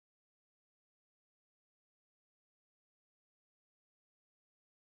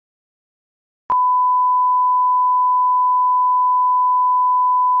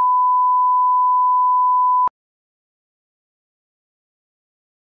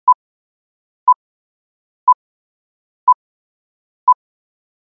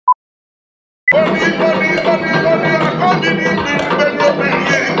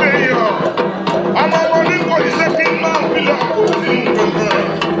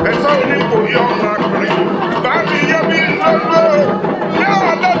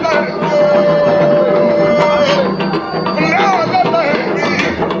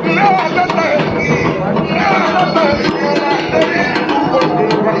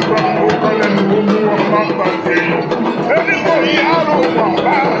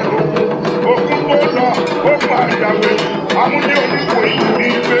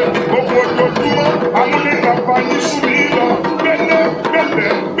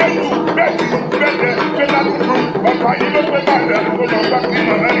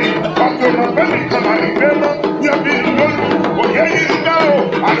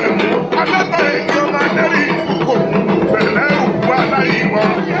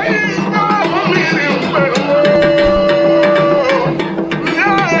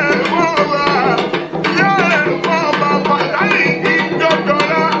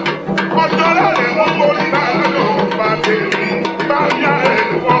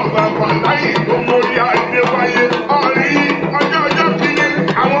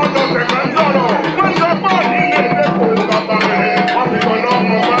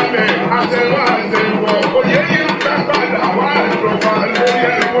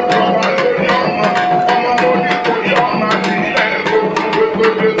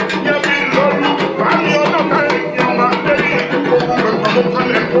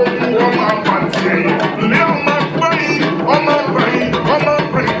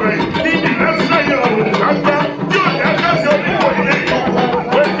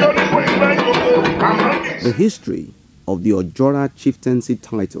The history of the Ijora chieftaincy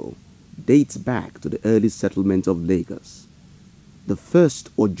title dates back to the early settlement of Lagos. The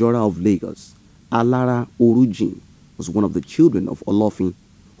first Ijora of Lagos, Alara Orujin, was one of the children of Olofin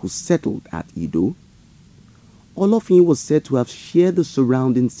who settled at Ido. Olofin was said to have shared the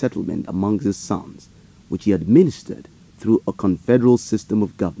surrounding settlement amongst his sons, which he administered through a confederal system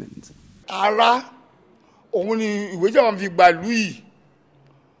of government. Ara, only which one fi gbalu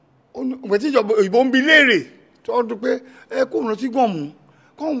wetin ìbò ń bi léèrè tó dún pé ẹ kó lọ sí Iganmu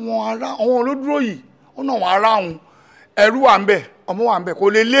kó wọn ará àwọn olódúró yìí ó náà wọn ará òun ẹrú wà ń bẹ ọmọ wà ń bẹ kò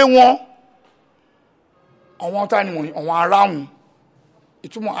lè lé wọn àwọn tá ni wọ̀nyí àwọn ará òun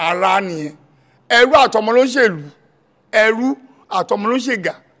ìtumọ̀ ará nìyẹn ẹrú àtọmọ ló ń ṣèlú ẹrú àtọmọ ló ń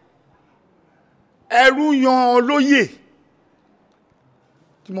ṣègà ẹrú yan olóyè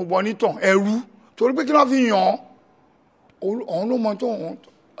tí mo gbọ́ nítàn ẹrú torí pé kí wọ́n fi yàn òun ló mọ tó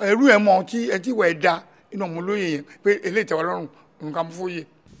ẹrú ẹ mọ tí ẹ ti wẹ̀ dá inú ọmọ olóyè yẹn pé eléyìí tẹ́wọ́ lọ́rùn nǹkan mú fóyè.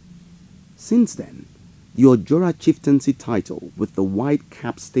 Since then, the Ijora chieftaincy title with the white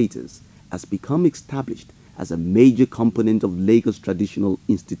cap status has become established as a major component of Lagos traditional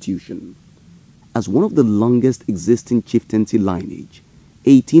institution. As one of the longest existing chieftaincy lineage,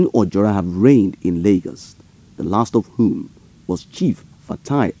 18 Ijora have reigned in Lagos, the last of whom was Chief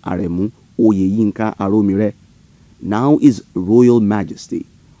Fatai AREMU OYEYINKA AROMIRE, now His Royal Majesty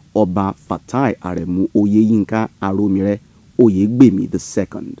Oba Fatai AREMU OYEYINKA AROMIRE Oyegbemi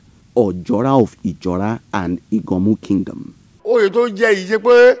II, Ijora of Ijora and Iganmu Kingdom. Oyè tó jẹ́ yìí ṣe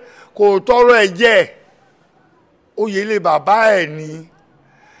pé kò tọrọ ẹ̀ jẹ oyè ilé bàbá ẹ̀ ni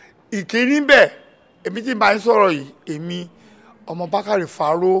ìkíní bẹ́ẹ̀ èmi tí bá ń sọ̀rọ̀ yìí èmi ọmọ Bákàrè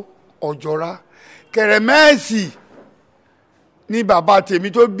Fáró Ijora Kẹ̀rẹ̀mẹ́sì ní bàbá tèmi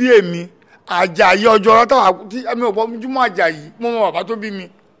tó bí èmi Àjàyí Ijora táwa tí èmi ò bọ́ jùmọ̀ Àjàyí mo mọ bàbá tó bí mi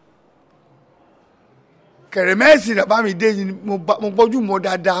Kẹ̀rẹ̀mẹ́sì bàbá mi dé mo gbọ́jú mọ́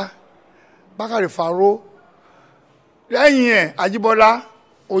dáadáa Bákàrè Fáró lẹ́yìn ẹ̀ Ajíbọ́lá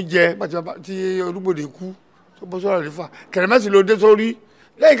ó jẹ tí Olúbọdè kú tó bọ́ sọ́rọ̀ lífà Kẹ̀rẹ̀mẹ́sì ló dé sórí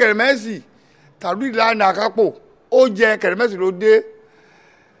lẹ́yìn Kẹ̀rẹ̀mẹ́sì tàbí ìlànà àkápò ó jẹ Kẹ̀rẹ̀mẹ́sì ló dé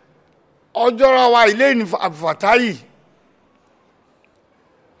Ijora wa ilé ní Fatai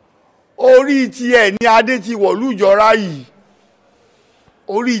orí tiẹ̀ ní adé ti wọ̀lú Ijora yìí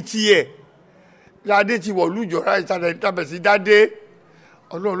orí tiẹ̀ ládé ti wọ̀lú Ijora yìí tàbí sí dádé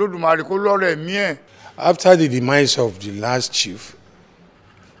Ọlọ́run Olódùmarè kó lọ́rọ̀ ẹ̀mí ẹ̀. After the demise of the last chief,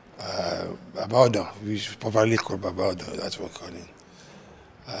 Babaudan, which is popularly called Babaudan, that's what we're calling.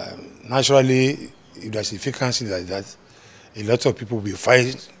 Naturally, if there's a vacancy like that, a lot of people will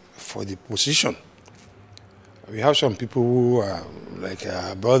fight for the position. We have some people who are like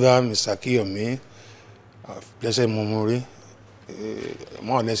our brother, Mr. Kiyomi, Blessed Momori,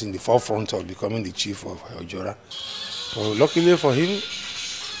 more or less in the forefront of becoming the chief of Ijora. But luckily for him,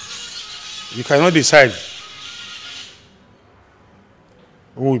 you cannot decide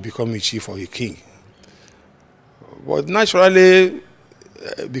who will become a chief or a king. But naturally,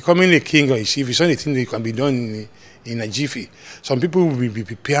 becoming a king or a chief is not a thing that can be done in a jiffy. Some people will be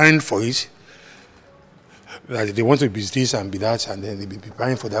preparing for it. Like they want to be this and be that, and then they'll be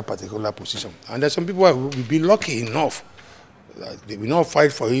preparing for that particular position. And there's some people who will be lucky enough that they will not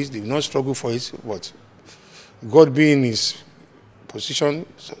fight for it, they will not struggle for it, but God being in his position,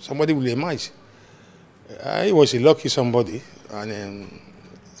 somebody will emerge. He was a lucky somebody, and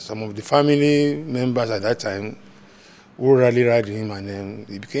some of the family members at that time who rallied him, and then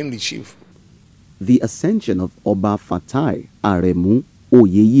he became the chief. The ascension of OBAFATAI AREMU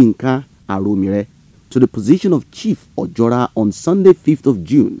OYEYINKA AROMIRE to the position of Chief Ijora on Sunday 5th of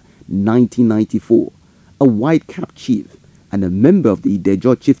June 1994, a white-capped chief and a member of the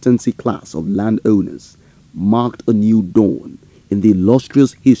Iganmu chieftaincy class of landowners, marked a new dawn in the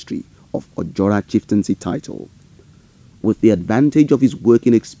illustrious history of Ijora chieftaincy title. With the advantage of his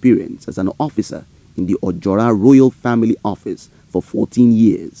working experience as an officer in the Ijora royal family office for 14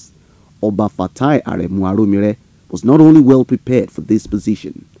 years, OBAFATAI AREMU AROMIRE was not only well prepared for this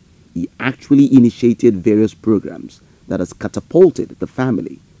position, he actually initiated various programs that has catapulted the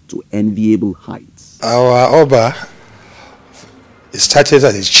family to enviable heights. Our Oba started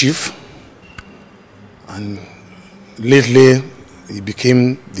as a chief, and lately he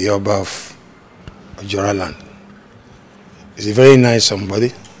became the Oba of Ijora land. He's a very nice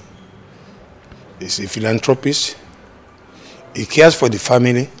somebody. He's a philanthropist. He cares for the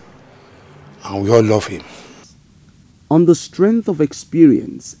family, and we all love him. On the strength of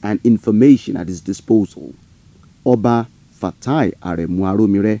experience and information at his disposal, OBAFATAI AREMU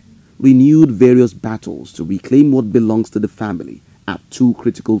AROMIRE renewed various battles to reclaim what belongs to the family at two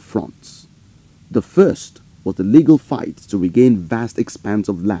critical fronts. The first was the legal fight to regain vast expanse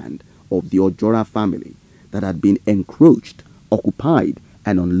of land of the Ijora family that had been encroached, occupied,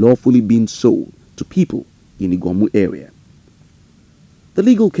 and unlawfully being sold to people in the Iganmu area. The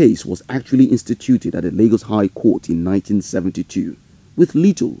legal case was actually instituted at the Lagos High Court in 1972, with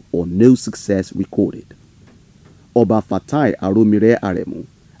little or no success recorded. OBAFATAI AROMIRE AREMU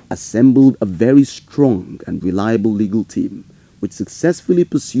assembled a very strong and reliable legal team which successfully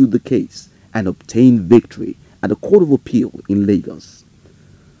pursued the case and obtained victory at the Court of Appeal in Lagos.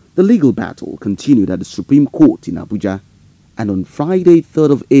 The legal battle continued at the Supreme Court in Abuja, and on Friday,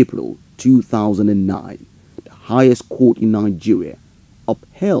 3rd of April 2009, the highest court in Nigeria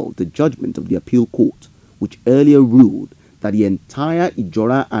upheld the judgment of the appeal court, which earlier ruled that the entire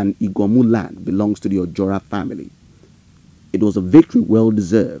Ijora and Iganmu land belongs to the Ijora family. It was a victory well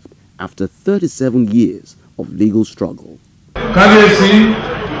deserved after 37 years of legal struggle. Kabiyesi,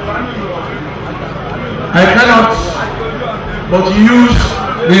 I cannot but use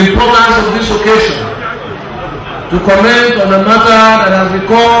the importance of this occasion to comment on a matter that has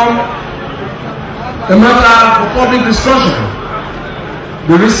become a matter for public discussion.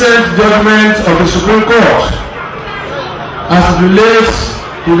 The recent judgment of the Supreme Court as it relates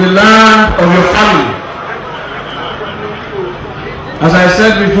to the land of your family. As I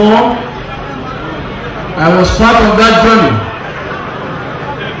said before, I was part of that journey,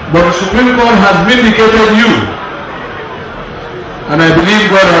 but the Supreme Court has vindicated you, and I believe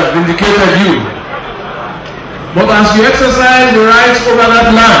God has vindicated you. But as you exercise the rights over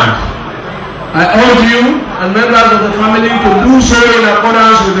that land, I urge you and members of the family to do so in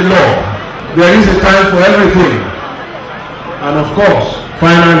accordance with the law. There is a time for everything. And of course,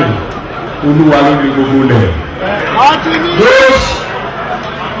 finally, those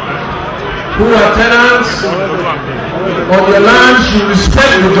who are tenants of your land should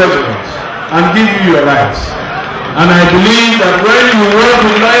respect the judgment and give you your rights. And I believe that when you work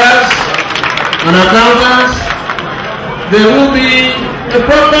with lawyers and accountants, there will be a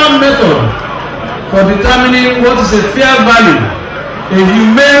proper method for determining what is a fair value, a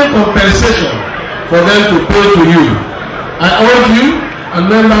humane compensation for them to pay to you. I urge you and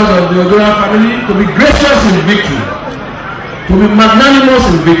members of the Ijora family to be gracious in victory, to be magnanimous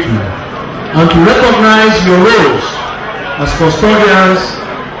in victory, and to recognize your roles as custodians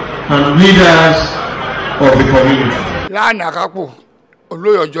and leaders of the community. Lánàá kápò,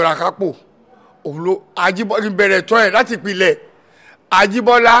 olóyè Ijora kápò, Ajíbọ́lá bẹ̀rẹ̀ tọ́ ẹ̀ láti pilẹ̀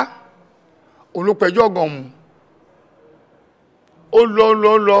Ajíbọ́lá olùpẹ̀jọ́ Iganmu ó lọ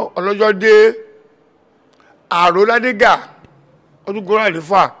ọlọ́jọ́ dé àrò ládégà ọdún gọ́rọ̀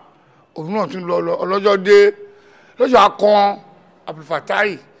àlefa òun náà tún lọ ọlọ́jọ́ dé lọ́jọ́ akọ́n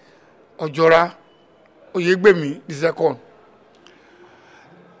ABDULFATAI Ijora Oyegbemi the second.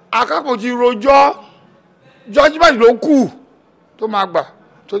 Akápò ti rojọ́ judgment ló kù tó máa gbà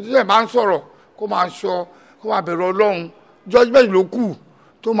tó ti ẹ̀ máa ń sọ̀rọ̀ kó máa sọ kó máa bẹ̀rù Ọlọ́run judgment ló kù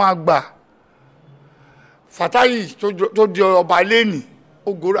tó máa gbà. Fatai tó di ọba lẹ́nì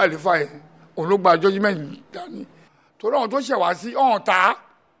ó gorí àlefa yẹn òun ló gba judgement dání torí àwọn tó ṣẹ̀ wá sí ọ̀hún ta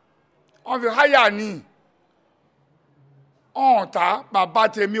wọ́n fi háyà ní ọ̀hún ta bàbá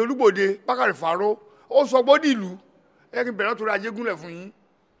tèmi Olúgbòde Bákàrè Fáró ó sọ gbódì ìlú ẹ kí n bẹ̀rẹ̀ torí Ajégúnlẹ̀ fún yín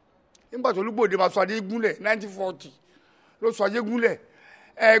nígbà tó Olúgbòde máa sọ Ajégúnlẹ̀ 1940 ló sọ Ajégúnlẹ̀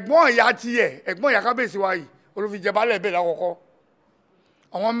ẹ̀gbọ́n ìyá tiẹ̀ ẹ̀gbọ́n ìyá kábíyèsí wa yìí olófin jẹ baálẹ̀ bẹ́ẹ̀ lákọ̀ọ́kọ́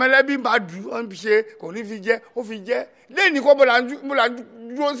àwọn mẹlẹ́bí bá dù ọ́n fi ṣe kò ní fi jẹ́ ó fi jẹ́ lẹ́yìn kó mo là ń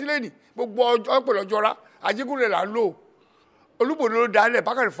dúró sí lẹ́yìn gbogbo ọjọ́ pẹ̀lú ọjọ́ra Ajégúnlẹ̀ là ń lò Olúgbòde ló dálẹ̀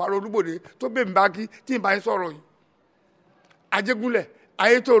Bákàrè Fáró Olúgbòde tó bẹ̀ mí bá kí tí n bá ń sọ̀rọ̀ yìí Ajégúnlẹ̀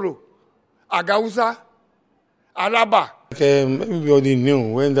Ayétòrò Àgàwùsá Alábà. Everybody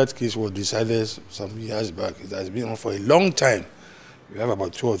knew when that case was decided some years back. It has been on for a long time. We have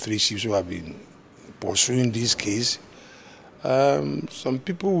about 2 or 3 chiefs who have been pursuing this case. Some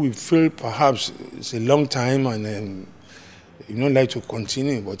people will feel perhaps it's a long time and you don't like to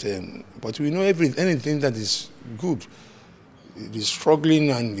continue, but we know anything that is good. The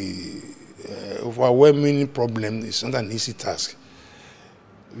struggling and the overwhelming problem is not an easy task.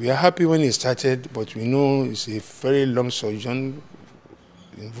 We are happy when it started, but we know it's a very long sojourn.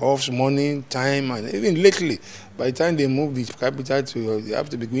 It involves money, time, and even lately, by the time they move the capital they have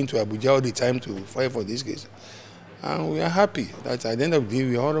to be going to Abuja all the time to fight for this case. And we are happy that at the end of the day,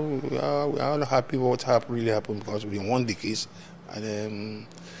 we are all happy what really happened because we won the case. And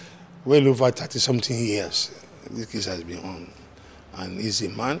well over 30-something years, this case has been on. And he's a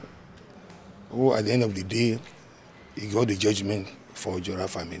man who, at the end of the day, he got the judgment for Ijora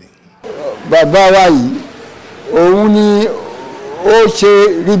family. Bàbá wa yìí òun ni ó ṣe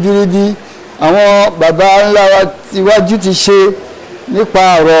ribiribi àwọn bàbá ńlá wa tíwájú ti ṣe nípa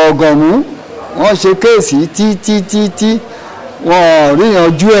ọ̀rọ̀ Ìganmu wọ́n ṣe kéèsì tí wọ́n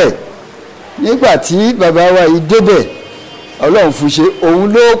ríyanjú ẹ̀ nígbà tí bàbá wa yìí débẹ̀ Ọlọ́run fún ṣe òun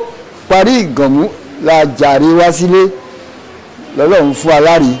ló parí Ìganmu la jàre wá sílé lọ́lọ́run fún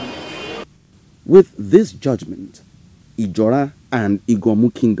alárí. With this judgment, Ijora and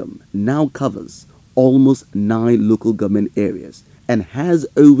Iganmu Kingdom now covers almost 9 local government areas and has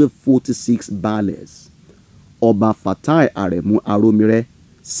over 46 baales. ABDULFATAI AREMU AROMIRE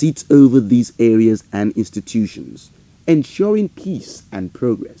sits over these areas and institutions, ensuring peace and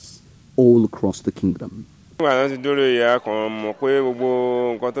progress all across the kingdom.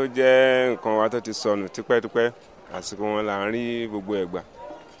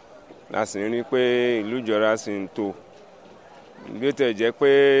 Bí ó tẹ̀ jẹ́ pé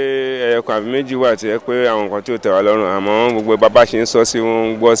ẹ̀ẹ̀kan àbí méjì wà tí ẹ pé àwọn nǹkan tí ó tẹ́ wa lọ́rùn àmọ́ gbogbo bàbá ṣe ń sọ sí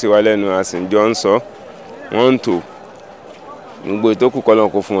wọn gbọ́ sí wa lẹ́nu àsìnjọ́ ń sọ wọ́n ń tò gbogbo ìtókù kọ́lọ́n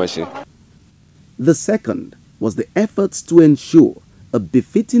kó fún wọn ṣe. The second was the efforts to ensure a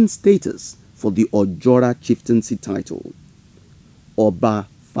befitting status for the Ijora chieftaincy title.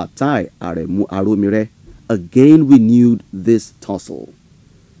 ABDULFATAI AREMU AROMIRE again renewed this tussle,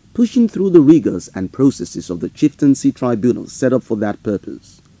 pushing through the rigors and processes of the chieftaincy tribunal set up for that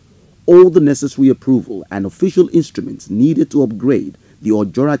purpose. All the necessary approval and official instruments needed to upgrade the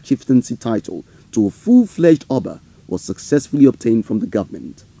Ijora chieftaincy title to a full-fledged Oba was successfully obtained from the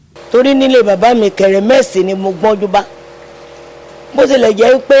government. Torí nílé bàbá mi Kẹ̀rẹ̀mẹ́sì ni mo gbọ́njú bá. Bó tilẹ̀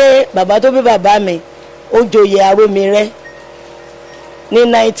jẹ́ pé bàbá tó bí bàbá mi ó joyè Aromire ní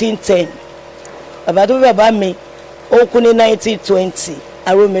 1910. Bàbá tó bí bàbá mi ó kú ní 1920.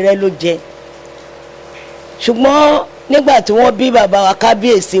 Aromire ló jẹ. Ṣùgbọ́n nígbà tí wọ́n bí bàbá wa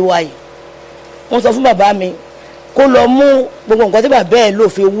kábíyèsí wa yìí wọ́n sọ fún bàbá mi kó lọ mú gbogbo nǹkan tí bàbá ẹ̀ lò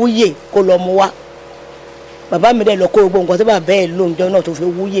fi wúyè kó lọ mú wá. Bàbá mi dẹ̀ lọ kó gbogbo nǹkan tí bàbá ẹ̀ lò ńjọ́ náà tó fi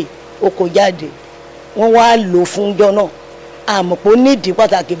wúyè ó kó jáde. Wọ́n wá lò fún ńjọ́ náà àmọ́ pé ó nídìí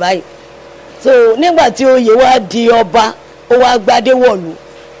pàtàkì báyìí. So nígbà tí oyè wá di ọba ó wá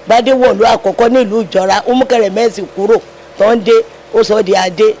gbadéwọ̀lú àkọ́kọ́ nílùú Ìjọra ó mú Kẹ̀rẹ̀mẹ́sì kúrò tó ń dé ó sọ di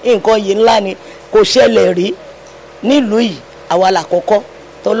adé nǹkan yìí ńlá ni kò ṣẹlẹ̀ rí nílùú yìí àwa làkọ́kọ́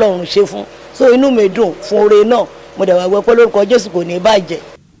tọ́lọ́run ṣe fún so inú mi dùn fún oore náà mo dẹ̀ wá gbé pé lórúkọ Jésù kò ní bàjẹ́.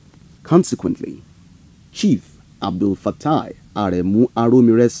 Consequently, Chief ABDULFATAI AREMU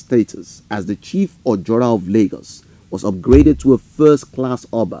AROMIRE's status as the Chief Ijora of Lagos was upgraded to a first-class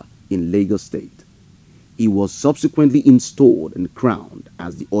Oba in Lagos State. He was subsequently installed and crowned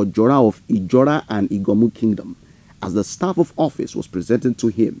as the Ijora of Ijora and Iganmu Kingdom, as the staff of office was presented to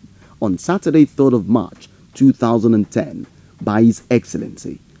him on Saturday, 3rd of March 2010 by His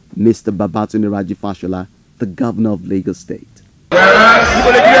Excellency, Mr. Babatunde Raji Fashola, the Governor of Lagos State. Whereas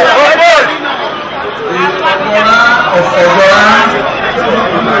the Ijora of Ijora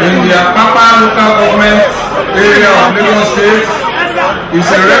in the Apapa local government area of Lagos State is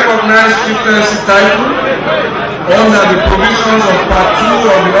a recognized chieftaincy title under the provisions of Part 2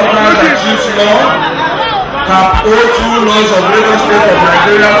 of the Orders and Chiefs Law, Cap 02 Laws of Lagos State of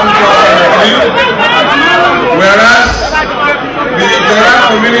Nigeria 2003, whereas the Ijora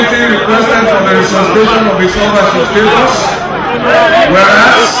community requested for the resuscitation of its ownership status,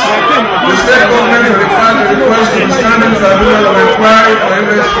 whereas the state government referred the request to the Standing Tribunal of Inquiry for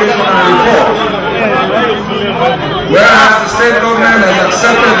Investigation and Report, whereas the state government has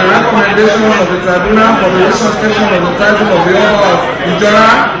accepted the recommendation of the tribunal for the resuscitation of the title of the order of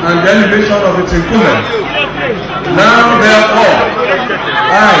Ijora and the elevation of its incumbent. Now, therefore,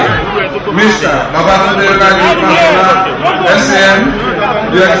 I, Mr. Babatunde SAN,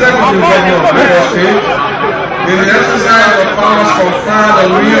 the Executive Governor of Lagos State, in the exercise of powers conferred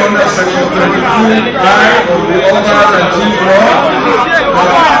on me under Section 22I of the Orders and Chiefs Law,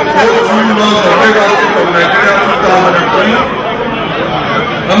 both two laws of Lagos State of Nigeria 2003,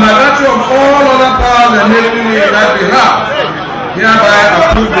 and by virtue of all other powers enabling me in that behalf, hereby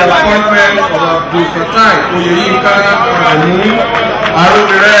approve the appointment of ABDULFATAI OYEYINKA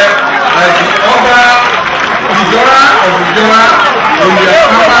AROMIRE as the Oba Ijora of Ijora in the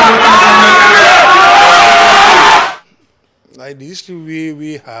Akapa local government area. Like the history we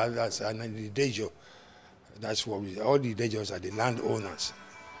had as the Dejo, that's what we, all the Dejos are the landowners.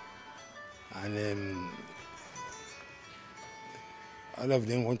 And all of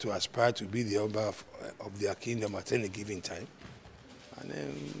them want to aspire to be the Oba of their kingdom at any given time. And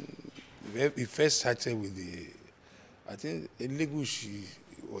we first started with I think Elegushi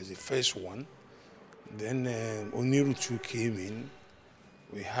was the first one. Then Oniruchu came in.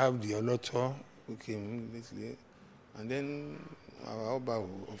 We have the Oloto who came in lately. And then our Oba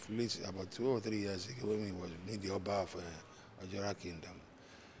of late, about 2 or 3 years ago, when we was made the Oba of Ijora Kingdom.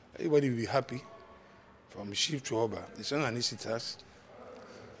 Everybody will be happy, from chief to Oba. It's not an easy task.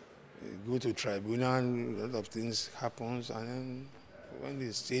 Go to tribunal, a lot of things happens, and then when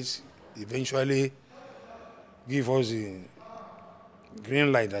the states eventually give us the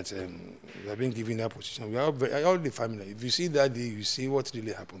green light that we have been given that position, we are all the family. If you see that day, you see what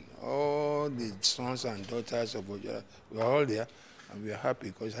really happened. All the sons and daughters of Ojara, we are all there, and we are happy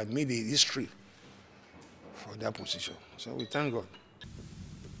because I made a history for that position. So we thank God.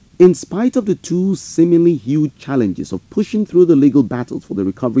 In spite of the two seemingly huge challenges of pushing through the legal battles for the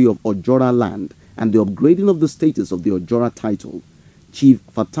recovery of Ojora land and the upgrading of the status of the Ojora title, Chief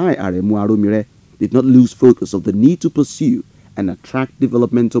Fatai Aremu Aromire did not lose focus of the need to pursue and attract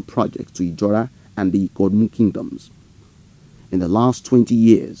developmental projects to Ijora and the Iganmu kingdoms. In the last 20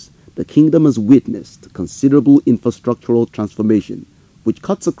 years, the kingdom has witnessed considerable infrastructural transformation which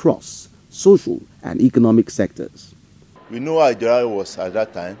cuts across social and economic sectors. We know how Ijora was at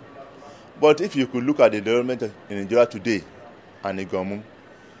that time, but if you could look at the development in Ijora today and Iganmu,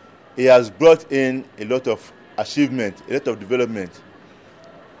 it has brought in a lot of achievement, a lot of development.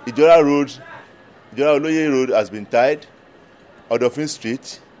 Ijora Oloye Road has been tied, Odofin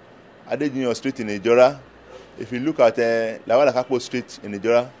Street, Adejunior Street in Ijora. If you look at Lawal Akapo Street in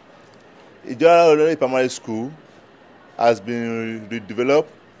Ijora, Ijora Oloye Primary School has been redeveloped,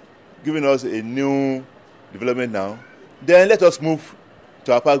 giving us a new development now. Then let us move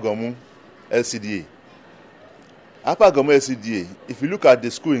to Upper Iganmu LCDA. Upper Iganmu LCDA, if you look at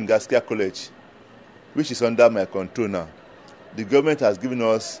the school in Gaskia College, which is under my control now, the government has given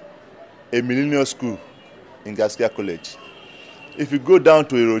us a millennium school in Gaskia College. If you go down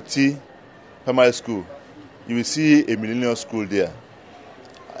to Eroti Primary School, you will see a millennium school there.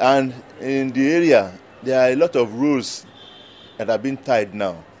 And in the area, there are a lot of roads that have been tied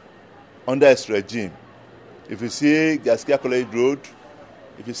now under its regime. If you see Gaskia College Road,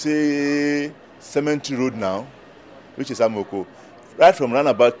 if you see Cemetery Road now, which is Amoko, right from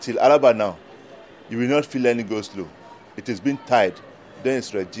Roundabout till Alaba now, you will not feel any go slow. It has been tied during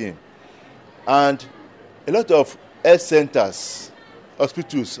its regime. And a lot of health centers,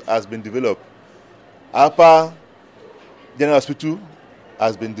 hospitals has been developed. Upper General Hospital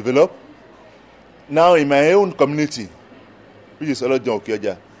has been developed. Now in my own community, which is Olojon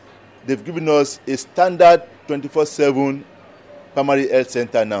Okioja, they've given us a standard 24/7 primary health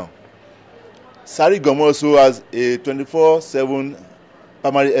center now. Sari Iganmu also has a 24/7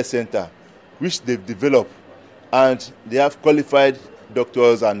 primary health center, which they've developed, and they have qualified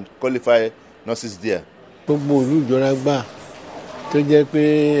doctors and qualified nurses there. Gbogbo ìlú Ijora gbà tó jẹ́ pé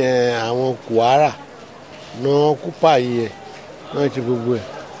àwọn Kwara náà kópa yìí náà ti gbogbo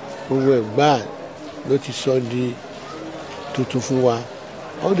ẹ̀ gbà ló ti sọ di tuntun fún wa.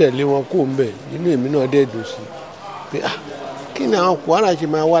 Ó dẹ̀ lé wọn kó ń bẹ̀ nínú èmi náà dẹ̀ dùn sí pé kí ni àwọn Kwara ṣe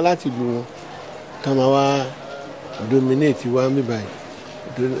máa wá láti ìlú wọn ká máa wá dominate wa ń bí báyìí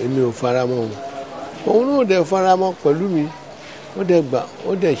èmi ò fara mọ́ òun náà dẹ̀ fara mọ́ pẹ̀lú mi ó dẹ̀ gbà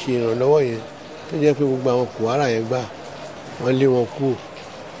ó dẹ̀ ṣe ìrànlọ́wọ́ yẹn tó jẹ́ pé gbogbo àwọn kòhárà yẹn gbà wọ́n lé wọn kúrò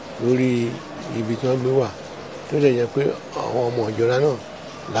lórí ibi tí wọ́n gbé wà tó dẹ̀ jẹ́ pé àwọn ọmọ ìjọra náà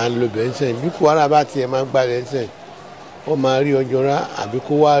là ń lo bẹ́ẹ̀ sẹ́yìn bí kòhárà bá tiẹ̀ máa gbà lẹ́ sẹ́yìn wọ́n máa rí ọjọ́ra àbí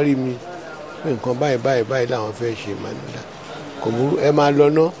kó wá rí mi pé nǹkan báyìí làwọn fẹ́ ṣe máa nílá kò burú ẹ máa lọ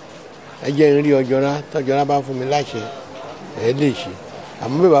ná ẹ jẹ́ ń rí ọjọ́ra tọ́jọ́ra bá fún mi láṣẹ ẹ lè ṣe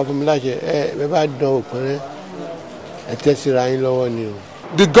àmọ́ bẹ́ẹ̀ bá fún mi láṣẹ ẹ bẹ́ẹ̀ bá dán òpin rẹ ẹ tẹ́síra yín lọ́wọ́ ni o.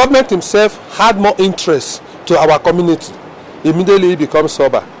 The government himself had more interest to our community. Immediately he becomes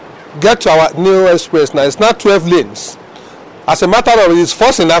sober. Get to our new express now. It's now 12 lanes. As a matter of it, it's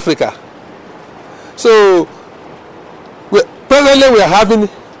first in Africa. So presently we are having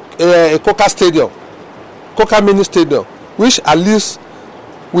a Coca Stadium, Coca Mini Stadium, which at least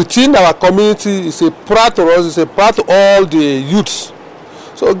within our community is a proud to us, it's a proud to all the youths.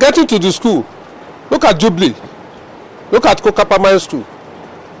 So getting to the school, look at Jubilee, look at Coca Primary School.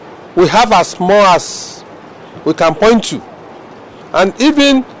 We have as more as we can point to. And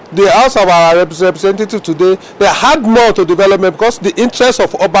even the House of our representatives today, they had more to development because the interest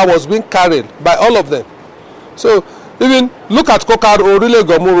of Oba was being carried by all of them. So even look at Coca Orile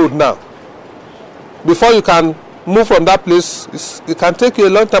Gomu Road now. Before you can move from that place, it can take you a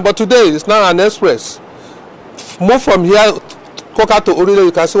long time. But today, it's now an express. Move from here, Coca to Orile,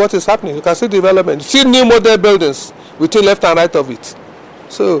 you can see what is happening. You can see development. You see new model buildings between left and right of it.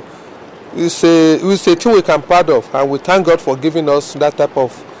 So it's a thing we can be proud of, and we thank God for giving us that type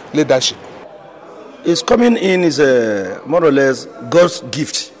of leadership. His coming in is more or less God's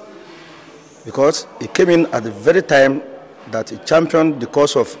gift, because he came in at the very time that he championed the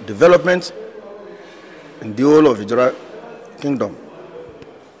cause of development in the whole of Ijora Kingdom.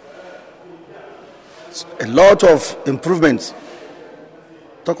 A lot of improvements.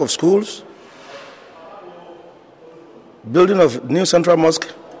 Talk of schools, building of new central mosque,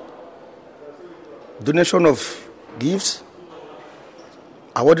 donation of gifts,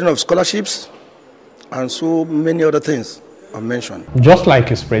 awarding of scholarships, and so many other things are mentioned. Just like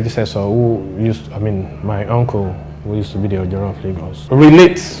his predecessor, my uncle, who used to be the Ojora of Lagos,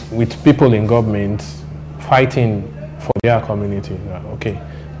 relates with people in government fighting for their community. Okay,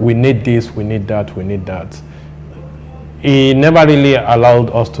 we need this, we need that, we need that. He never really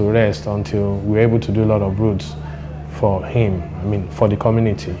allowed us to rest until we were able to do a lot of roads for him, for the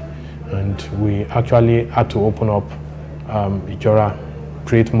community. And we actually had to open up Ijora,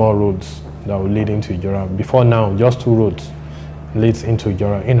 create more roads that will lead into Ijora. Before now, just 2 roads leads into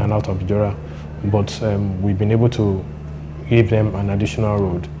Ijora, in and out of Ijora. But we've been able to give them an additional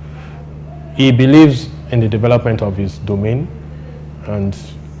road. He believes in the development of his domain, and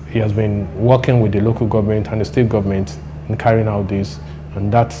he has been working with the local government and the state government in carrying out this.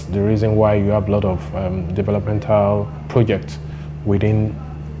 And that's the reason why you have a lot of developmental projects within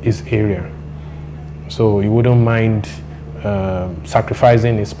his area. So he wouldn't mind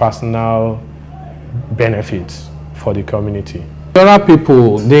sacrificing his personal benefits for the community. There are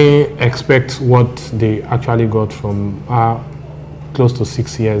people, they expect what they actually got from close to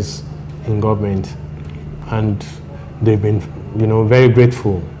 6 years in government, and they've been, very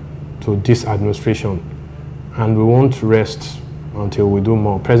grateful to this administration, and we won't rest until we do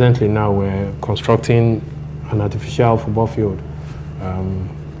more. Presently now we're constructing an artificial football field,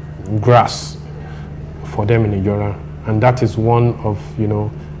 grass for them in Ijora, and that is one of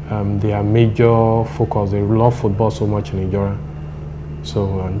their major focus. They love football so much in Ijora,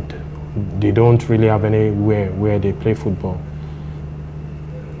 so and they don't really have anywhere where they play football.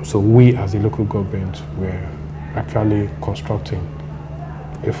 So we as the local government, we're actually constructing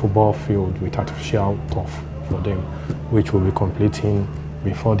a football field with artificial turf for them, which will be completing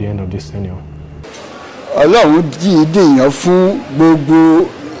before the end of this tenure. Ọlọ́run dìídì yàn fún gbogbo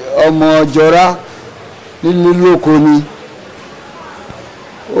ọmọ Ijora nílé lóko ni.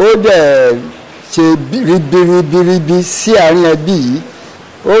 Ó dẹ̀ ṣe ribiribi sí àárín ẹbí yìí.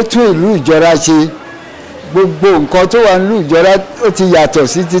 Ó tún ìlú Ijora ṣe. Gbogbo nǹkan tó wà nílùú Ijora ó ti yàtọ̀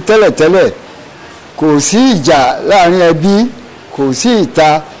sí ti tẹ́lẹ̀tẹ́lẹ̀. Kò sí ìjà láàárín ẹbí, kò sí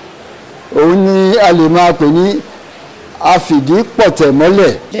ìta. Òun ni a lè máa pè ní àfìdí pọ̀tẹ̀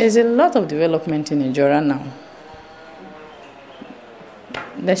mọ́lẹ̀. There is a lot of development in Ijora now.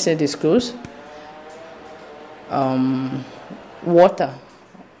 Let's say the schools, water,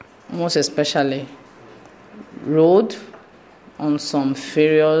 most especially road on some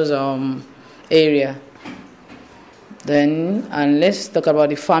various area. Then, and let's talk about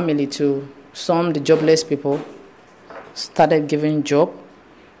the family too. Some the jobless people started giving job.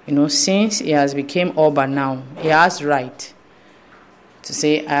 Since he has become urban now, he has right to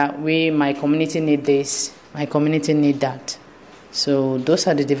say, my community need this, my community need that. So those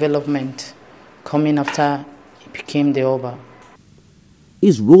are the development coming after he became the Oba.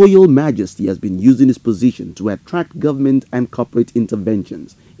 His Royal Majesty has been using his position to attract government and corporate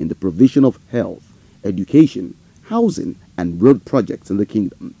interventions in the provision of health, education, housing and road projects in the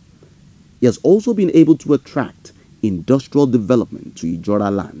kingdom. He has also been able to attract industrial development to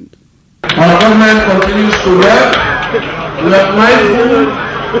Ijora land. Our government continues to work. We are mindful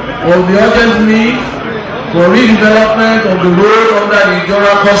of the urgent need for redevelopment of the road under the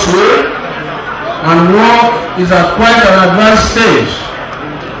Ijora Causeway, and work is at quite an advanced stage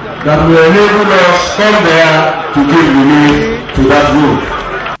that will enable us come there to give relief to that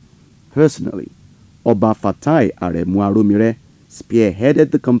road. Personally, OYEYINKA AREMU AROMIRE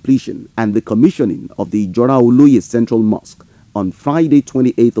spearheaded the completion and the commissioning of the Ijora Oloye Central Mosque on Friday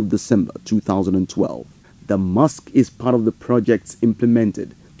 28th of December 2012. The mosque is part of the projects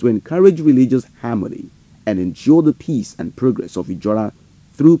implemented to encourage religious harmony and ensure the peace and progress of Ijora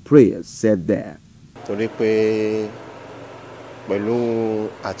through prayers said there. Pẹ̀lú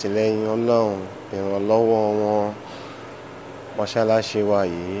àtìlẹ́yìn Ọlọ́run, ìrànlọ́wọ́ wọn, mọ́ṣáláṣí wa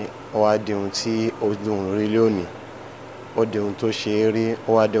yìí ó wá di ohun tí ó dùn rí lónìí, ó di ohun tó ṣe é rí,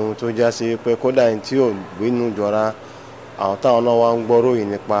 ó wá di ohun tó já sí pé kódà ẹni tí ò gbénú Ìjọra, àwọn táwọn náà wá ń gbọ́ròyìn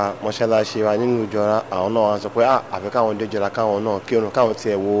nípa mọ́ṣáláṣí wa nínú Ìjọra, àwọn náà wá sọ pé àfi káwọn dé Ìjọra káwọn náà kírun káwọn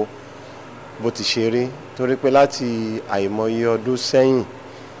tiẹ̀ wo bó ti ṣe rí, torí pé láti àìmọye ọdún sẹ́yìn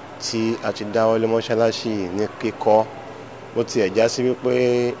tí a ti dáwọ́lé mọ́ṣáláṣí ní kíkọ́, bó ti ẹ̀já sí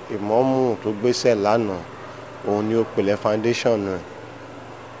wípé ìmọ̀ọ́mù tó gbéṣẹ́ lánàá òun ni ó pèlẹ̀ foundation náà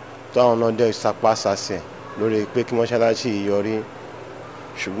táwọn náà dẹ̀ sapá sasẹ̀ lórí pé kí mọ́ṣáláṣí yọrí,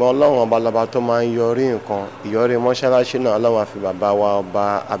 ṣùgbọ́n Ọlọ́run ọba lọ́ba tó máa ń yọrí nǹkan, ìyọrí mọ́ṣáláṣí náà Ọlọ́run àfi bàbá wa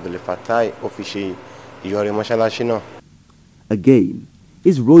ọba ABDULFATAI ó fi ṣe ìyọrí mọ́ṣáláṣí náà. Again,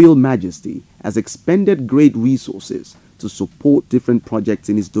 His Royal Majesty has expended great resources to support different projects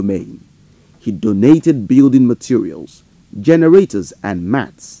in his domain. He donated building materials, generators and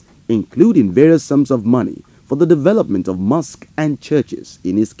mats, including various sums of money for the development of mosques and churches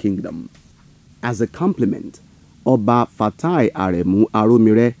in his kingdom. As a compliment, OYEYINKA AREMU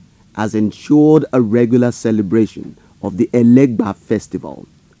AROMIRE has ensured a regular celebration of the Elegba festival.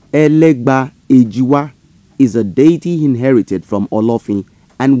 Elegba Ejiwa is a deity inherited from Olofin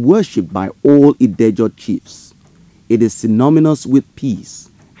and worshipped by all Idajo chiefs. It is synonymous with peace,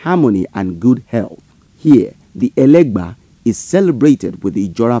 harmony and good health. Here, the Elegba is celebrated with the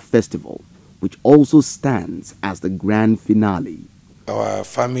Ijora festival, which also stands as the grand finale. Our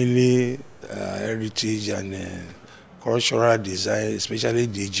family heritage and cultural design, especially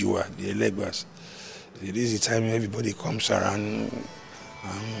the Ijiwa, the Elegbas. It is the time everybody comes around.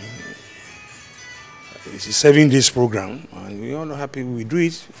 It's a 7 days program, and we're all happy. We do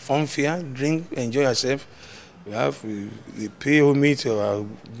it, fun, fair, drink, enjoy yourself. We pay homage to our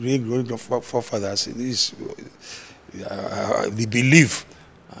great forefathers. It is we believe,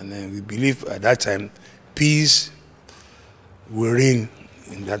 and we believe at that time, peace will reign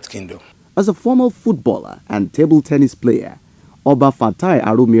in that kingdom. As a former footballer and table tennis player, OYEYINKA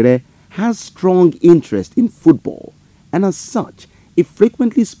AROMIRE has strong interest in football, and as such, he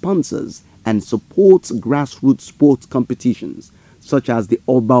frequently sponsors and supports grassroots sports competitions, such as the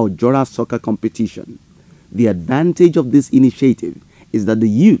Oba Ojora soccer competition. The advantage of this initiative is that the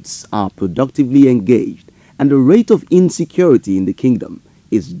youths are productively engaged and the rate of insecurity in the kingdom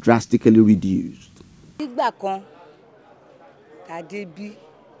is drastically reduced.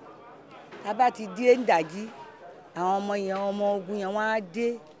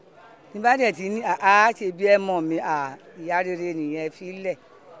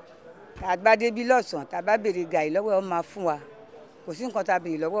 Kò sí nǹkan tá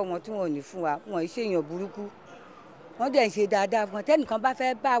béèrè lọ́wọ́ wọn tí wọn ò ní fún wa, wọn ṣe èèyàn burúkú, wọ́n dẹ̀ ń ṣe dáadáa fún wa. Tẹ́nìkan bá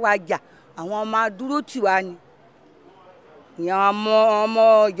fẹ́ bá wa jà, àwọn máa dúró tì wá ni. Ìyẹn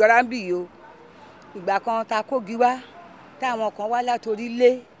ọmọ Ìjọra ń bì yìí o, ìgbà kan ta kógi wá táwọn kan wá látorí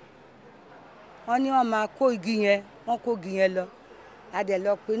lé, wọ́n ní wọ́n máa kó igi yẹn, wọ́n kó igi yẹn lọ, a dẹ̀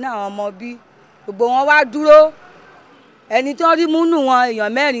lọ pé náà ọmọ bí gbogbo wọn wá dúró, ẹni tó rí múnú wọn èèyàn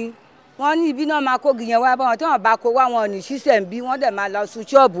 4. Wọ́n ní ibi náà máa kógi yẹn wá báwọn tí wọ́n bá kó wá wọn ní ṣíṣẹ̀ ń bí wọ́n dẹ̀ máa lọ sun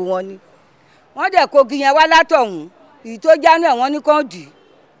ṣọ́ọ̀bù wọn ni. Wọ́n dẹ̀ kógi yẹn wá látọ̀hún, èyí tó jánu ẹ̀ wọ́n ní kàn dì,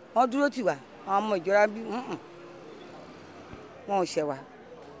 wọ́n dúró tì wá, àwọn ọmọ Ìjọra bí wọn ò ṣẹ̀ wá.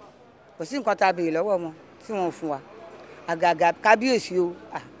 Kò sí nǹkan tá a béèrè lọ́wọ́ wọn tí wọ́n fún wa. Àgàgà kábíyèsí o,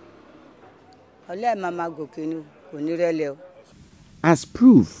 ọlẹ́ máa máa gòkè ni kò ní rẹ́lẹ̀ o. As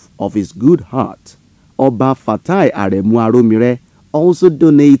proof of his good heart, OYEYINKA AREMU AROMIRE also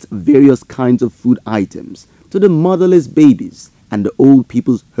donates various kinds of food items to the motherless babies and the Old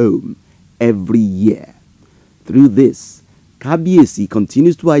People's Home every year. Through this, Kabiyesi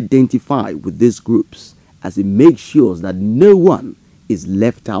continues to identify with these groups as he makes sure that no one is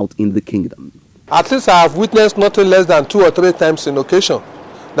left out in the kingdom. At least I have witnessed nothing less than 2 or 3 times in occasion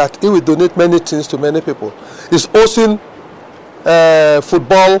that he will donate many things to many people. He's hosting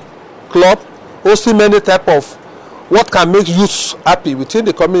football club, hosting many type of what can make youth happy within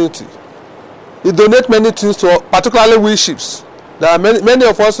the community. He donates many things to particularly wheelships. There are many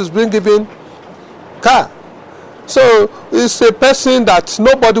of us is being given car. So it's a person that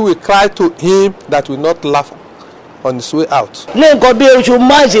nobody will cry to him that will not laugh on his way out. ní nǹkan bí oṣù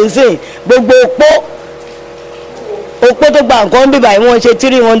máàṣe ṣe gbogbo opó tó gba nǹkan bíbá yìí wọ́n ṣe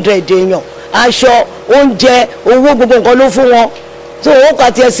 300 èèyàn aṣọ oúnjẹ owó gbogbo nǹkan ló fún wọn tó owó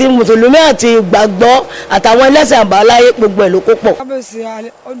kan tiẹ̀ sí mùsùlùmí àti ìgbàgbọ́ àtàwọn ẹlẹ́sìn àbáláyé gbogbo ẹ̀ ló kó pọ̀. kábíyèsí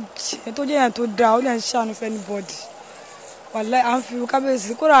tó jẹ́ yẹn tó dáa ó lè ń ṣàánú fẹ́ anybody wàláhì à ń fi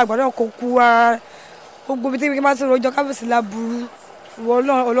kábíyèsí kó ra àgbàdo kó kú ara gbogbo bí tẹ́lẹ̀ kí n bá ti rojọ́ kábíyèsí láburú ìwọ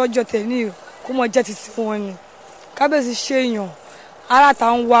ọlọ́jọ́ tẹ̀ ní kó mọ jẹ́ títí wọn ni. Kábíyèsí ṣèyàn ara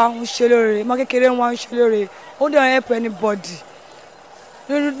ta ń wá ń ṣe lóore mọ kékeré ń wá ń ṣe lóore ó dẹ̀ help anybody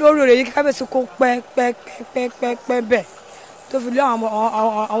lórí rẹ̀ yìí kábíyèsí kó pẹ́ bẹ́ẹ̀ tó fi lé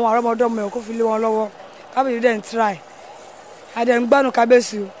àwọn àrọ́mọdọ́mọ ẹ̀ kó fi lé wọn lọ́wọ́ kábíyèsí dẹ̀ ń try àdẹ̀ ń gbádùn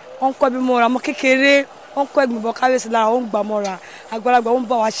kábíyèsí wọ́n ń kọ́ bí mọ́ra mọ kékeré wọ́n ń kọ́ ẹ̀gbìnbọn kábíyèsí lára ó ń gbà mọ́ra àgbàlagbà ó ń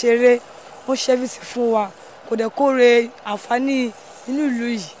bá wa ṣeré ó ń ṣẹ́fíìsì fún wa kò dẹ̀ kóore àǹfààní inú ìlú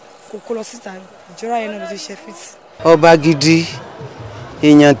yìí kò kó lọ síta ìjọra yẹn náà ló ti ṣẹ́fíìsì. Ọba gidi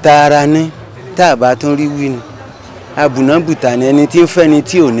èèyàn tààrà ní tá a bá tún rí wí ni abùnábùtà ni ẹni tí ń fẹ́ ni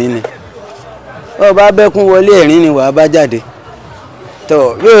tí ò ní ni ọba bẹ́kún wọlé ẹ̀rín ni wàá bá jáde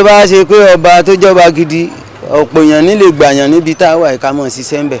tó bí o bá ṣe pé ọba tó jọba gidi ọ̀pọ̀ èèyàn nílé gbàyàn níbi tá a wà ká mọ̀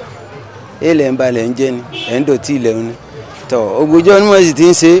ṣiṣẹ́ ń bẹ̀ èèlẹ̀ ń balẹ̀ ń jẹ́ ni ẹ̀ ń dọ̀tí ilẹ̀ ń ní tó ògbójọ́ ni wọ́n sì ti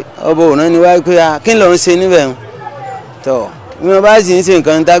ń ṣe ọba òun ni wáyé pé kí ló ń ṣe níbẹ̀ ń tó bí wọ́n bá sì ń ṣe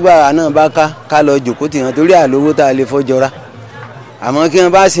nǹkan tágbára náà bá ká lọ jòkó tì wọ́n torí àlówó tá a lè fọ́jọ́ra àmọ́ kí wọ́n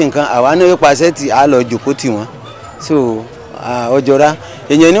bá ṣe nǹkan àwa náà pàṣẹ tì á lọ jòkó tì wọ́n so ọjọ́ra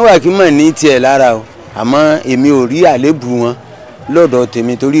èèyàn níwà kí mọ̀ ní tiẹ̀ lára o àmọ́ èmi ò rí àlébù wọn lọ́dọ̀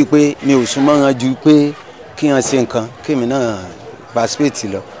tèmi torí pé mi ò súnmọ́ wọn ju pé kí wọ́n ṣe nǹkan kémi náà pàṣípètì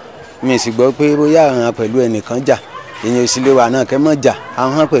lọ mi sì gbọ́ pé bóyá àwọn pẹ̀lú ẹnìkan jà èèyàn sì lè wà náà kẹ́ mọ̀ jà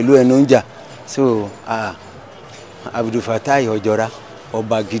àwọn pẹ̀lú ẹnu ń jà so ABDULFATAI ọjọ́ra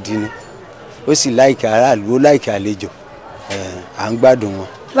ọba gidi ni ó sì láìkì aráàlú ó láìkì àlejò à ń gbádùn wọn.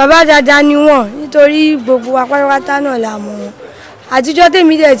 Bàbá dáadáa ni wọ́n nítorí gbogbo apárápátá náà la mọ̀ wọn àtijọ́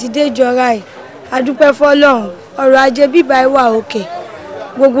tèmi dẹ̀ ti dé ìjọra ẹ̀ adúpẹ́ fọlọ́run ọrọ̀ ajé bíbá ẹ̀ wà òkè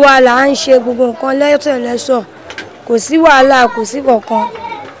gbogbo wa là ń ṣe gbogbo nǹkan lẹ́sọ̀ kò sí wàhálà kò sí kankan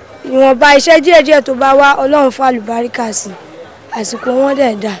ìwọ̀nba iṣẹ́ díẹ̀díẹ̀ tó bá wá Ọlọ́run fàlùbáríkà sí àsìkò wọn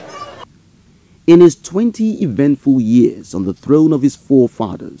dẹ̀ dà. In his 20 eventful years on the throne of his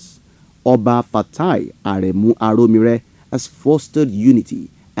forefathers, Oba Fatai Aremu Aromire has fostered unity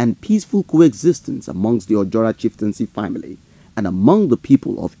and peaceful coexistence amongst the Ojora chieftaincy family and among the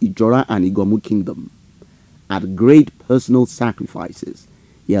people of Ijora and Iganmu kingdom. At great personal sacrifices,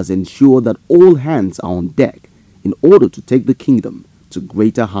 he has ensured that all hands are on deck in order to take the kingdom to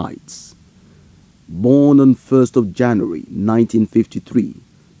greater heights. Born on 1st of January 1953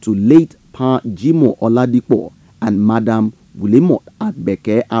 to late Pa Jimo Oladipo and Madam Wulemot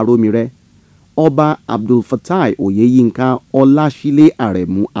Agbeke Aromire, Oba ABDULFATAI Oyeyinka Olashile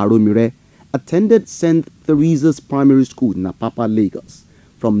Aremu Aromire attended St. Theresa's Primary School in Apapa, Lagos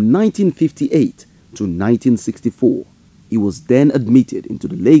from 1958 to 1964. He was then admitted into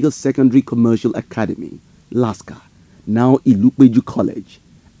the Lagos Secondary Commercial Academy, LASCA, now Ilupeju College,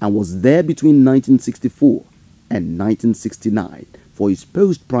 and was there between 1964 and 1969 for his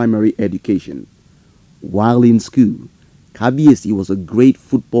post-primary education. While in school, Kabiyesi was a great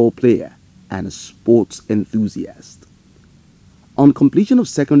football player and a sports enthusiast. On completion of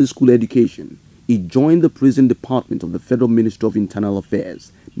secondary school education, he joined the prison department of the Federal Ministry of Internal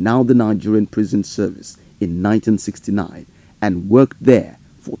Affairs, now the Nigerian Prison Service, in 1969 and worked there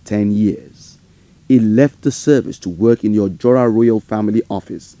for 10 years. He left the service to work in the Ojora Royal Family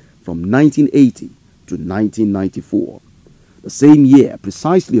Office from 1980 to 1994. The same year,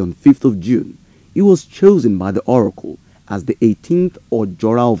 precisely on 5th of June, he was chosen by the Oracle as the 18th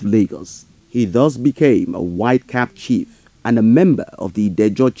Ojora of Lagos. He thus became a white-cap chief and a member of the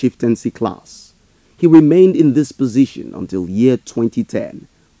Idajo chieftaincy class. He remained in this position until year 2010,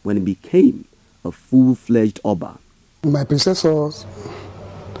 when he became a full-fledged Oba. My predecessors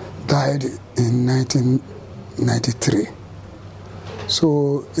died in 1993.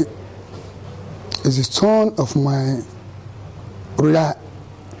 So it's the turn of my royal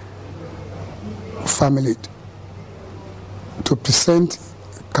family to present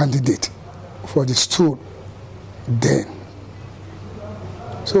candidate for the stool then.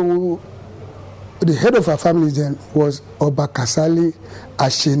 So the head of our family then was Oba Kasali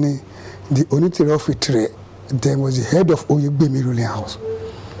Asheni, the Onitiri of Itre, then was the head of Oyegbemi ruling house.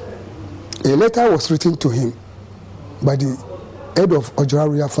 A letter was written to him by the head of Ojora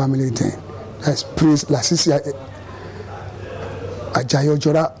royal family then, that's Prince Lasisi Ajayi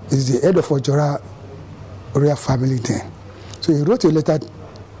Ojora, is the head of Ojora royal family then. So he wrote a letter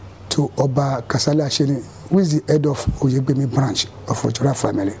to Oba Kasali Asheni, who is the head of Oyegbemi branch of Ojora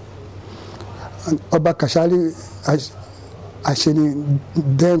family. And Oba Kasali Asheni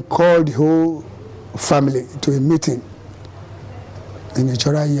then called the whole family to a meeting in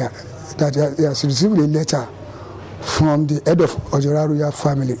Ojora here, that he has received a letter from the head of Ojora royal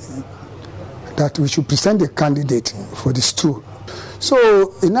family that we should present a candidate for the stool.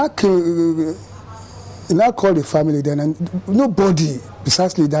 So he now called the family then, and nobody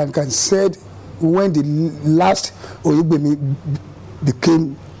precisely then can said when the last Oyegbemi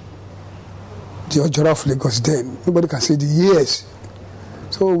became the Ojora of Lagos then. Nobody can say the years.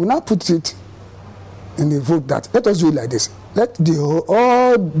 So we now put it in the vote that let us do it like this. Let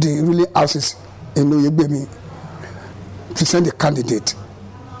all the ruling houses in Oyegbemi present a candidate.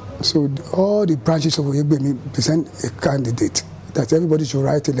 So all the branches of Oyegbemi present a candidate that everybody should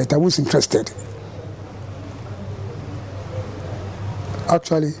write a letter who's interested.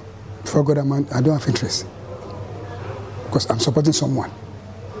 Actually, for God, I don't have interest because I'm supporting someone.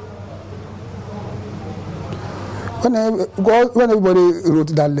 When everybody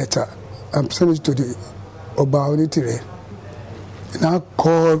wrote that letter and sent it to the Oba Onitiri, and I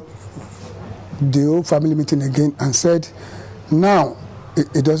called the whole family meeting again and said, now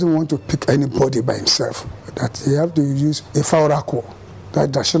he doesn't want to pick anybody by himself, that he have to use a oracle,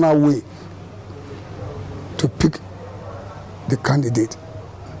 that rational way to pick the candidate.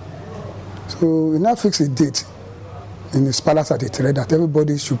 So we now fix a date in his palace at the Itre that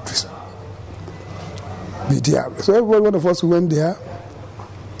everybody should be there. So every one of us went there.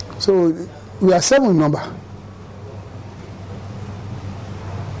 So we are 7 in number.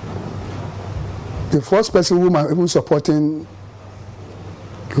 The first person whom I'm even supporting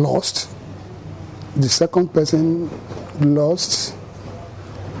lost. The second person lost.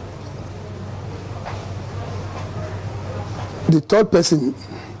 The third person,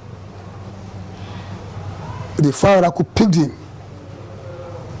 the father could pick him.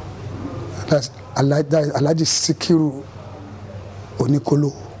 That's Alhaji Sikiru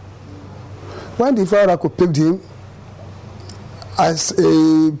Onikolo. When the father could pick him, as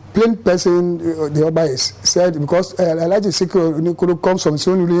a plain person, the Oba is said, because Alhaji Sikiru Onikolo comes from his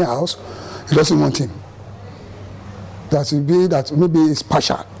own ruling house, he doesn't want him. That will be that maybe it's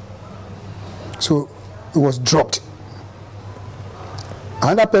partial. So it was dropped.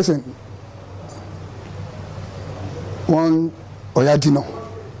 Another person, one Oyadino,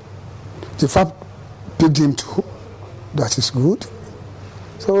 the FAP picked him too. That is good.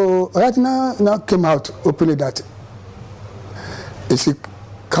 So Oyadino now came out openly that he's a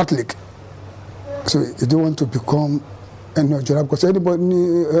Catholic. So he don't want to become an Ojora, because anybody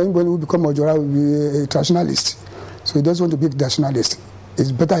who become Ojora will be a traditionalist. So he doesn't want to be a traditionalist.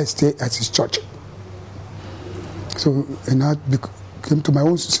 It's better I stay at his church. So he now came to my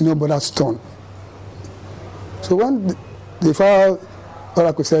own senior brother's turn. So when the father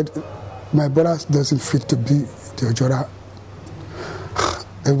oracle said, my brother doesn't fit to be the Ojora,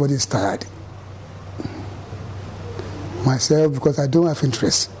 everybody is tired. Myself, because I don't have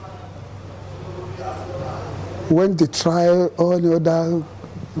interest. When they try all the other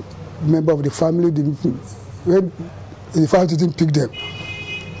member of the family, when the father didn't pick them,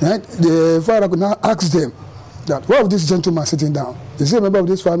 right? The father could now ask them that, what of this gentleman sitting down? Is he a member of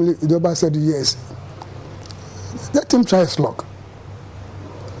this family? The Oba said yes. Let him try his luck.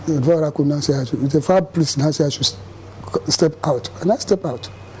 The father could now say, the father priest now say I should step out. And I step out.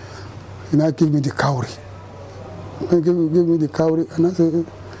 He now give me the cowrie. Give me the cowrie. And I say,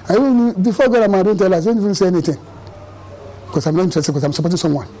 before God, I don't tell us, I don't even say anything. Because I'm not interested, because I'm supporting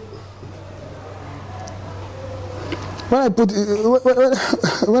someone. When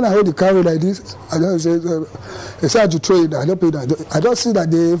I hold the cowrie like this, I just say, they say I should throw it. I don't pay that. I don't see that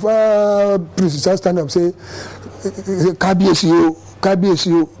the priest just stand up and say, KBSU.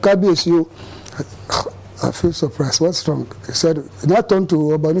 I feel surprised. What's wrong? He said, he now turned to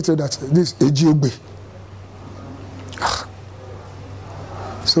Obanite that this is AGOB.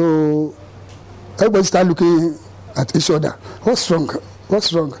 So everybody start looking at each other. What's wrong?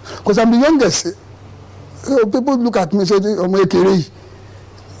 What's wrong? Because I'm the youngest So people look at me and say, "Omo ekere."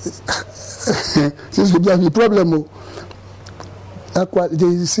 Since we have a problem,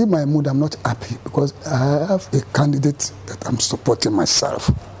 they see my mood. I'm not happy because I have a candidate that I'm supporting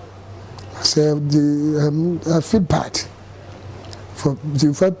myself. I feel bad for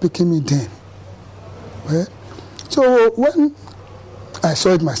picking me then. Well, so when I saw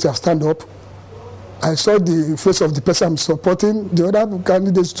it myself stand up, I saw the face of the person I'm supporting. The other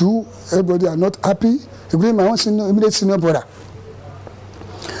candidates too. Everybody are not happy. Including my own immediate senior brother.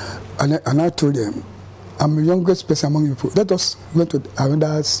 And I told them, I'm the youngest person among you people. Let us go to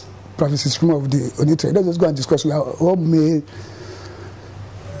another privacy room of the Onitre. Let us go and discuss with our all male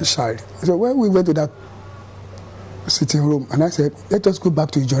child. So when we went to that sitting room, and I said, let us go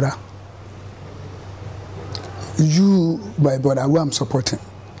back to Ijora. You, my brother, who I'm supporting,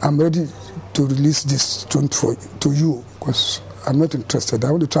 I'm ready to release this tune to you because I'm not interested.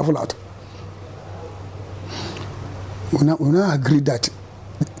 I want to travel out. We now agreed that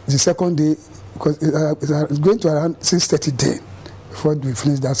the second day, because it's going to around 6:30 then before we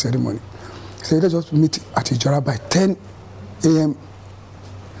finish that ceremony. So let's just meet at Ijora by 10 a.m.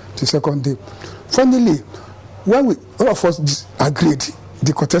 the second day. Finally, when all of us agreed,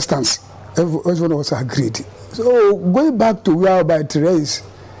 the contestants, everyone of us agreed. So going back to where by Therese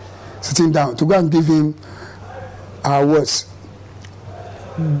sitting down to go and give him our words.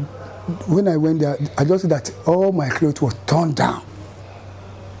 When I went there, I just see that all my clothes were torn down.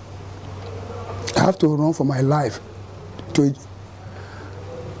 I have to run for my life to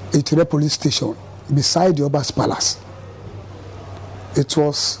a police station beside the Oba's palace. It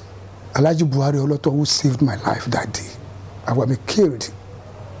was Alhaji Buhari Oloto who saved my life that day. I was killed.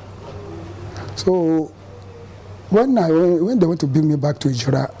 So when they went to bring me back to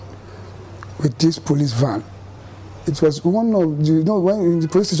Ijora with this police van, it was one of the, when in the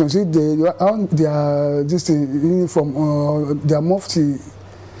police station, see their this uniform, their mufti,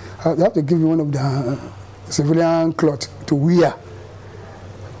 they have to give me one of the civilian cloth to wear.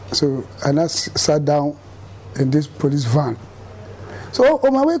 So and I sat down in this police van. So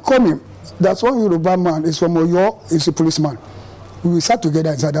on my way coming, that's one Yoruba man, is from Oyo, is a policeman. We sat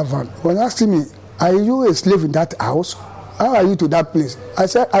together inside that van. When asking me, are you a slave in that house? How are you to that place? I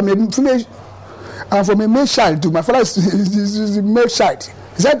said, I'm from a male child too. My father is a male child.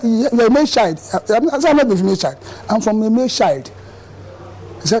 He said, you're a male child. I'm not a female child. I'm from a male child.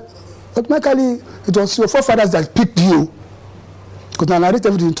 He said, automatically, it was your forefathers that picked you. Because I narrate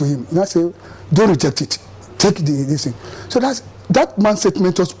everything to him. And I said, don't reject it. Take this thing. So that man's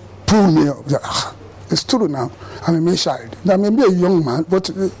statement just pulled me up. It's true now. I'm a male child. I may be a young man, but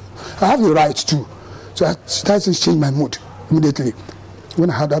I have the right to. So I started to change my mood immediately when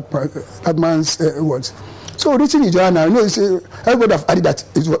I heard that man's words. So reaching Ijora now, everybody have added that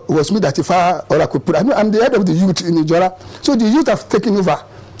it was me that if I could put. I'm the head of the youth in Ijora. So the youth have taken over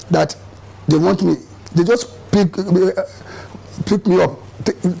that they want me. They just pick me up,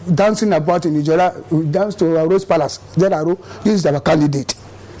 dancing about in Ijora. We danced to Rose Palace. Then this is our candidate.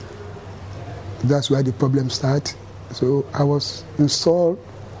 That's where the problem started. So I was installed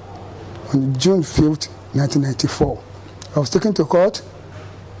on June 5th, 1994. I was taken to court.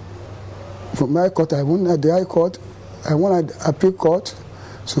 From my court, I won at the High Court. I won at Appeal Court,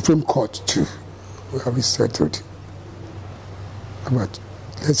 Supreme Court too. We have settled. About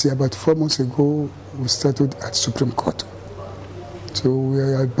 4 months ago, we settled at Supreme Court. So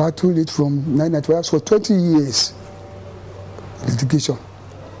we battled it from 1994 for 20 years. Litigation.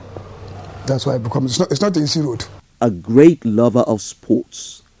 That's why it's not an easy road. A great lover of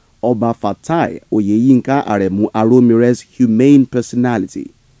sports, OYEYINKA AREMU AROMIRE's humane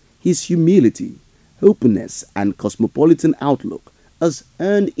personality, his humility, openness, and cosmopolitan outlook has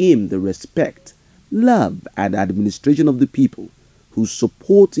earned him the respect, love, and administration of the people whose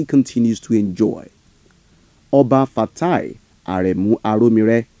support he continues to enjoy. OYEYINKA AREMU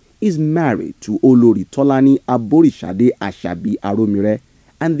AROMIRE is married to Olori Tolani Aborishade Ashabi AROMIRE,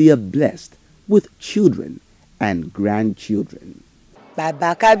 and they are blessed with children and grandchildren.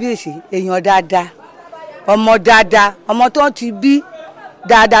 Bàbá kábíyèsí èèyàn dáadáa, ọmọ dáadáa, ọmọ tó ti bí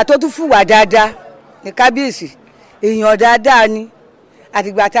dáadáa tó tún fùwà dáadáa ní kábíyèsí èèyàn dáadáa ni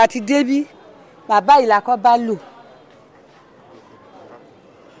àtìgbà tá a ti débí bàbá ìlàkọ́ bá lò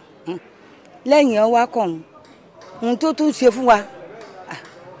lẹ́yìn ọwá kan ohun tó tún ṣe fún wa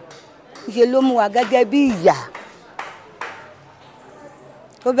ṣe ló mú wa gẹ́gẹ́ bí ìyá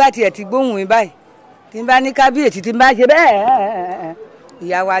tó bá tiẹ̀ ti gbóhùn mi báyìí tí n bá ní kábíyèsí tí n bá ṣe bẹ́ẹ̀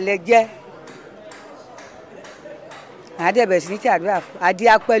ìyá wa lẹ jẹ́ àdẹ̀bẹ̀ sí ní tàdúrà adé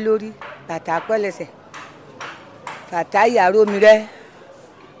apẹ́ lórí bàtà apẹ́ lẹ́sẹ̀ Fatai Aromire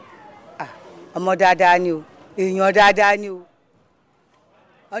ọmọ dáadáa ni o èèyàn dáadáa ni o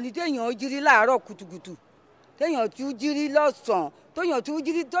ọni téèyàn jírí láàárọ̀ kùtùkùtù téèyàn tún jírí lọ́sàn téèyàn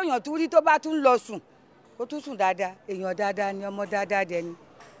tún rí tó bá tún lọ sùn ó tún sùn dáadáa èèyàn dáadáa ni ọmọ dáadáa dẹ ni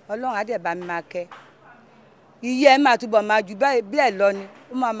Ọlọ́run á dẹ̀ bá mi máa kẹ́ iye ẹ máa túbọ̀ máa ju bẹ́ẹ̀ lọ ni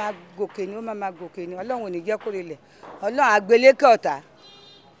ó máa gòkè ni ó máa gòkè ni Ọlọ́run ò ní jẹ́ kó relẹ̀ Ọlọ́run àgbélékè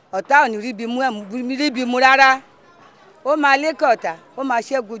ọ̀tá ò ní ríbi mú rárá ó máa lékè ọ̀tá ó máa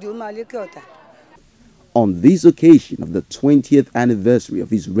ṣẹ́gun jù ó máa lékè ọ̀tá. On this occasion of the 20th anniversary of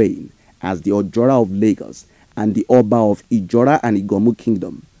his reign as the Ojora of Lagos and the Oba of Ijora and Iganmu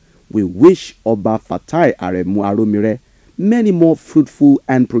Kingdom, we wish ABDULFATAI AREMU AROMIRE many more fruitful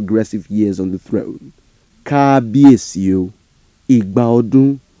and progressive years on the throne. Kábíyèsí o, ìgbà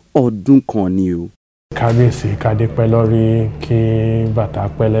ọdún ọdún kan ni o. Kábíyèsí kádé pẹ́ lórí kí bàtà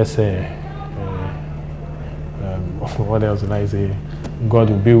pẹ́ lẹ́sẹ̀. What else did I say? God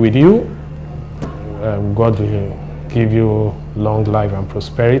will be with you. God will give you long life and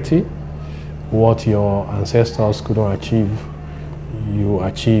prosperity. What your ancestors couldn't achieve, you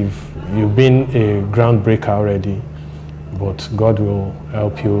achieve. You've been a groundbreaker already, but God will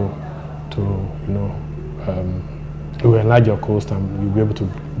help you to, to enlarge your coast and you'll be able to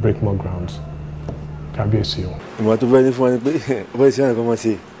break more grounds. Kábíyèsí o. Ìmọ̀ tó fẹ́ ní fún wa ni pé ọba ìṣẹ́ nǹkan mọ̀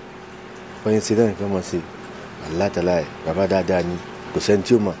sí ọba ìṣẹ́ nǹkan mọ̀ sí alátàláì bàbá dáadáa ni kò sẹ́ni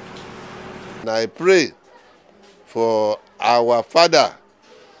tí ó mọ̀. And I pray for our father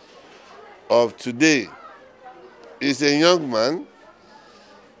of today. He's a young man.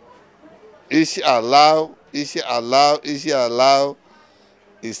 Inshallah, he's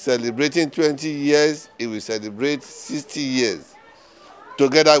celebrating 20 years. He will celebrate 60 years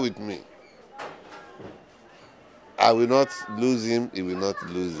together with me. I will not lose him. He will not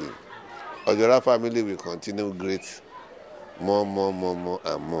lose him. Ojora family will continue great. More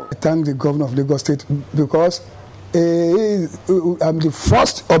and more. I thank the governor of Lagos State because I'm the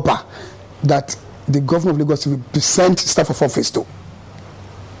first Oba that the governor of Lagos will present staff of office to.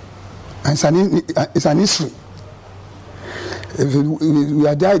 And it's an history. If we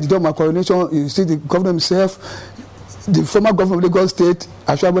are there, the my coronation, you see the governor himself, the former governor of Lagos State,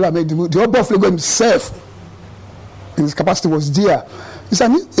 Ashwabola made the Oba of Lagos himself, in his capacity was there. It's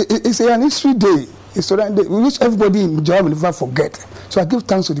an history day. Which everybody in Ijora will never forget. So I give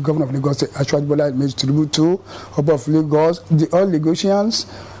thanks to the governor of Lagos, Ashwabola made tribute to Oba of Lagos, all Lagosians,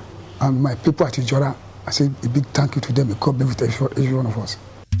 and my people at Ijora. I say a big thank you to them. God be with every one of us.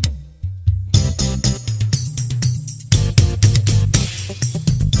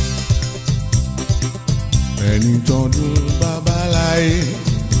 Ẹni tọdún babaláyé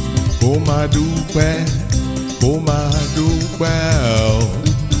kó máa dúpẹ́ kó máa dúpẹ́ o.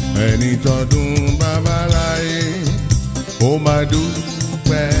 Ẹni tọdún babaláyé kó máa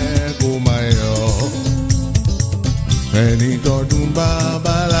dúpẹ́ kó máa yọ̀. Ẹni tọdún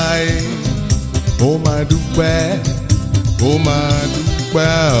babaláyé kó máa dúpẹ́ kó máa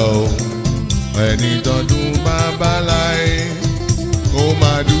dúpẹ́ o. Ẹni tọdún babaláyé kó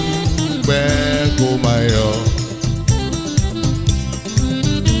máa dúpẹ́.